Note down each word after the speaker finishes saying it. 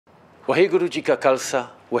Waheguru ka Khalsa,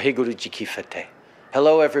 Waheguru ki Fateh.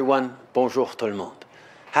 Hello everyone, bonjour tout le monde.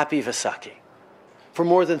 Happy Vaisakhi. For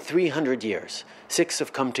more than 300 years, Sikhs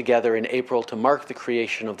have come together in April to mark the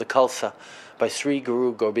creation of the Khalsa by Sri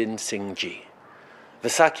Guru Gobind Singh Ji.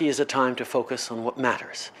 Vaisakhi is a time to focus on what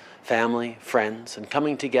matters, family, friends, and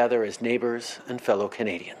coming together as neighbours and fellow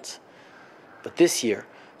Canadians. But this year,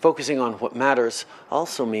 focusing on what matters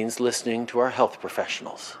also means listening to our health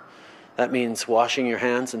professionals. That means washing your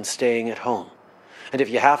hands and staying at home. And if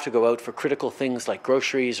you have to go out for critical things like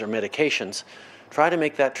groceries or medications, try to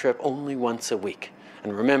make that trip only once a week,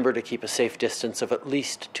 and remember to keep a safe distance of at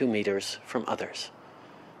least 2 meters from others.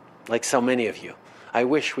 Like so many of you, I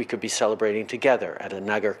wish we could be celebrating together at a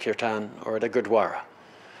Nagar Kirtan or at a Gurdwara.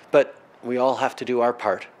 But we all have to do our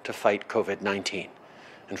part to fight COVID-19.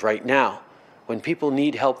 And right now, when people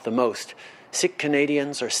need help the most, Sikh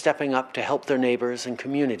Canadians are stepping up to help their neighbours and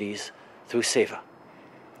communities through Seva.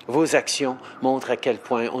 Vos actions montrent à quel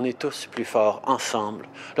point on est tous plus forts ensemble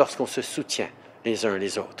lorsqu'on se soutient les uns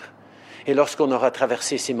les autres. Et lorsqu'on aura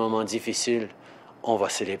traversé ces moments difficiles, on va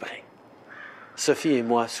célébrer. Sophie et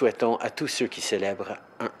moi souhaitons à tous ceux qui célèbrent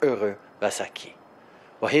un heureux Vaisakhi.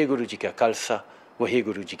 Waheguru ka Khalsa,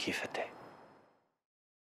 Waheguru ki Fateh.